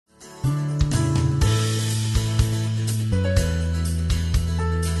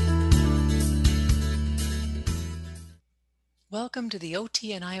Welcome to the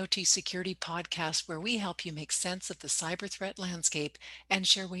OT and IoT Security Podcast, where we help you make sense of the cyber threat landscape and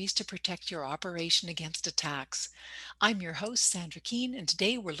share ways to protect your operation against attacks. I'm your host, Sandra Keene, and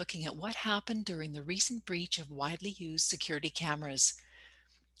today we're looking at what happened during the recent breach of widely used security cameras.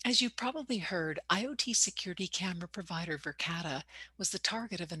 As you probably heard, IoT security camera provider Verkada was the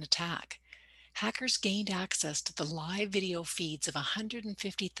target of an attack. Hackers gained access to the live video feeds of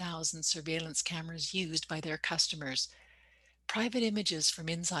 150,000 surveillance cameras used by their customers. Private images from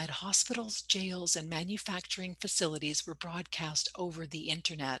inside hospitals, jails, and manufacturing facilities were broadcast over the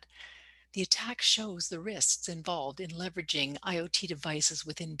internet. The attack shows the risks involved in leveraging IoT devices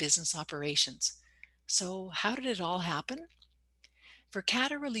within business operations. So, how did it all happen?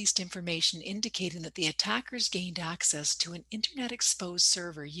 Verkada released information indicating that the attackers gained access to an internet exposed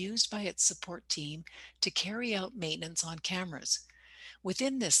server used by its support team to carry out maintenance on cameras.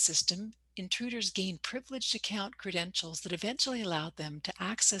 Within this system, intruders gained privileged account credentials that eventually allowed them to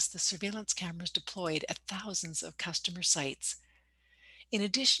access the surveillance cameras deployed at thousands of customer sites. In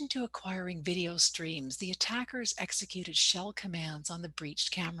addition to acquiring video streams, the attackers executed shell commands on the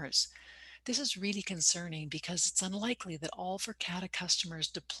breached cameras. This is really concerning because it's unlikely that all Verkada customers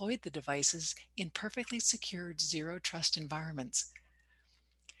deployed the devices in perfectly secured zero-trust environments.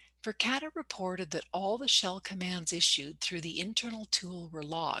 Verkada reported that all the shell commands issued through the internal tool were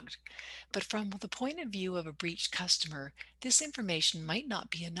logged, but from the point of view of a breached customer, this information might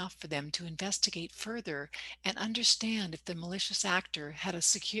not be enough for them to investigate further and understand if the malicious actor had a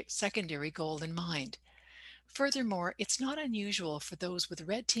secondary goal in mind. Furthermore, it's not unusual for those with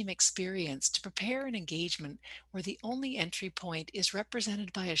red team experience to prepare an engagement where the only entry point is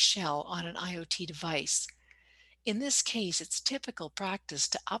represented by a shell on an IoT device. In this case, it's typical practice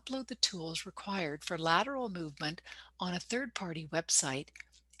to upload the tools required for lateral movement on a third-party website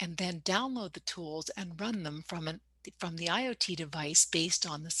and then download the tools and run them from the IoT device based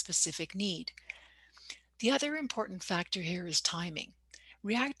on the specific need. The other important factor here is timing.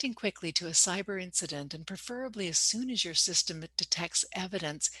 Reacting quickly to a cyber incident, and preferably as soon as your system detects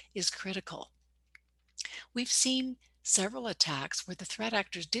evidence, is critical. We've seen several attacks where the threat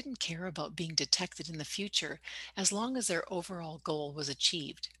actors didn't care about being detected in the future as long as their overall goal was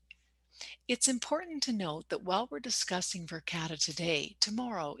achieved. It's important to note that while we're discussing Verkada today,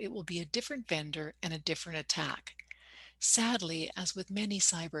 tomorrow it will be a different vendor and a different attack. Sadly, as with many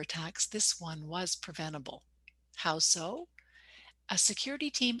cyber attacks, this one was preventable. How so? A security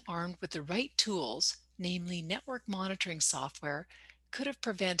team armed with the right tools, namely network monitoring software, could have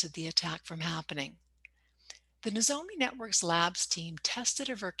prevented the attack from happening. The Nozomi Networks Labs team tested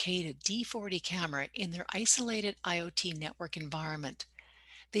a Verkada D40 camera in their isolated IoT network environment.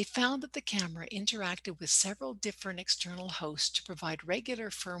 They found that the camera interacted with several different external hosts to provide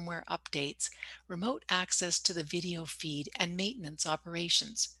regular firmware updates, remote access to the video feed, and maintenance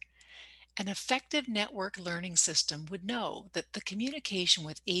operations. An effective network learning system would know that the communication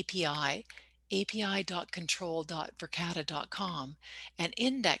with api.control.verkada.com, and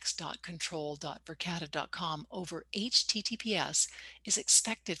index.control.verkada.com over HTTPS is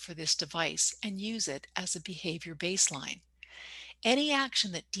expected for this device and use it as a behavior baseline. Any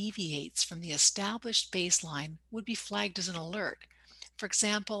action that deviates from the established baseline would be flagged as an alert. For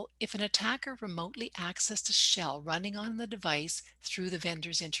example, if an attacker remotely accessed a shell running on the device through the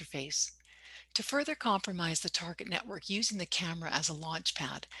vendor's interface. To further compromise the target network using the camera as a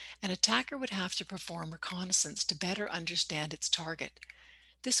launchpad, an attacker would have to perform reconnaissance to better understand its target.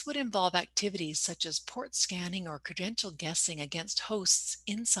 This would involve activities such as port scanning or credential guessing against hosts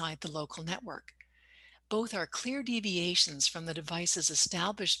inside the local network. Both are clear deviations from the device's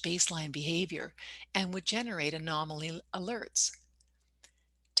established baseline behavior and would generate anomaly alerts.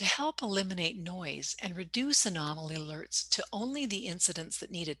 To help eliminate noise and reduce anomaly alerts to only the incidents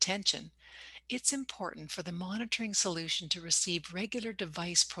that need attention, it's important for the monitoring solution to receive regular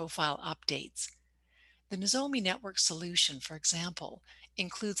device profile updates. The Nozomi Network solution, for example,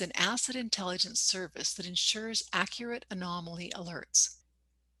 includes an asset intelligence service that ensures accurate anomaly alerts.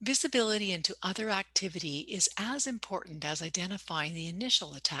 Visibility into other activity is as important as identifying the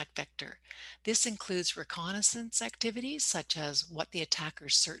initial attack vector. This includes reconnaissance activities such as what the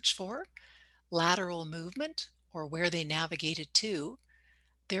attackers searched for, lateral movement, or where they navigated to,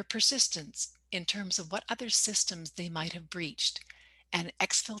 their persistence in terms of what other systems they might have breached, and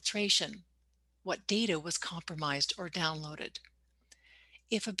exfiltration, what data was compromised or downloaded.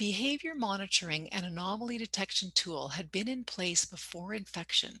 If a behavior monitoring and anomaly detection tool had been in place before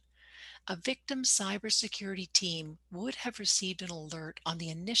infection, a victim's cybersecurity team would have received an alert on the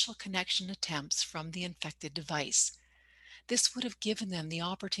initial connection attempts from the infected device. This would have given them the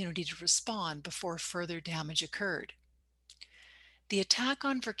opportunity to respond before further damage occurred. The attack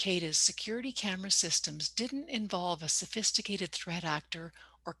on Verkada's security camera systems didn't involve a sophisticated threat actor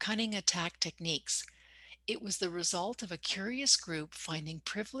or cunning attack techniques. It was the result of a curious group finding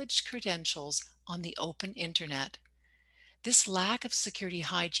privileged credentials on the open internet. This lack of security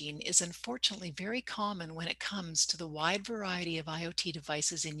hygiene is unfortunately very common when it comes to the wide variety of IoT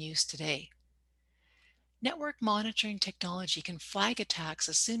devices in use today. Network monitoring technology can flag attacks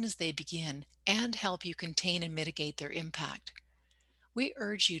as soon as they begin and help you contain and mitigate their impact. We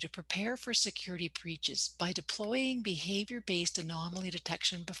urge you to prepare for security breaches by deploying behavior-based anomaly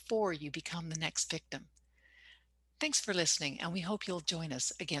detection before you become the next victim. Thanks for listening, and we hope you'll join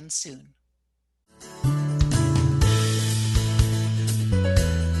us again soon.